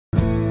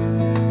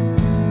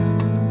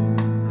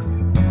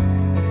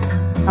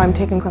I'm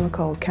taking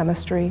clinical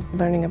chemistry,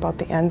 learning about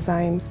the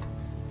enzymes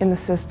in the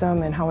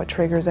system and how it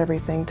triggers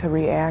everything to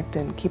react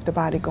and keep the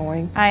body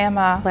going. I am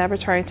a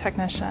laboratory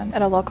technician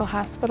at a local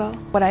hospital.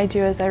 What I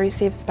do is I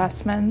receive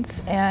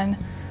specimens and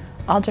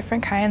all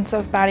different kinds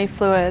of body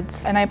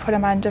fluids, and I put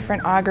them on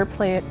different auger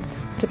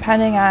plates.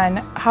 Depending on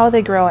how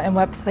they grow and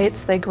what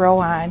plates they grow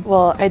on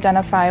will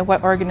identify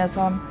what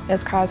organism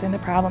is causing the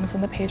problems in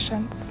the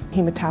patients.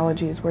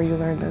 Hematology is where you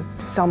learn the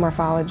cell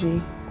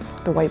morphology,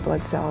 the white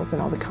blood cells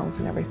and all the counts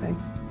and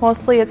everything.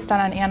 Mostly it's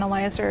done on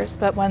analyzers,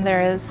 but when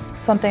there is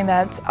something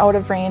that's out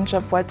of range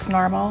of what's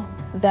normal,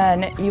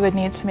 then you would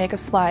need to make a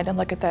slide and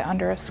look at that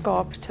under a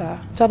scope to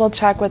double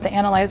check what the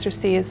analyzer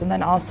sees and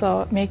then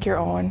also make your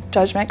own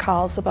judgment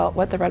calls about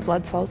what the red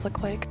blood cells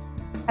look like.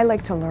 I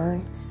like to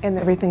learn and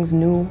everything's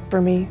new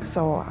for me,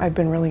 so I've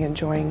been really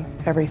enjoying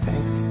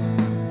everything.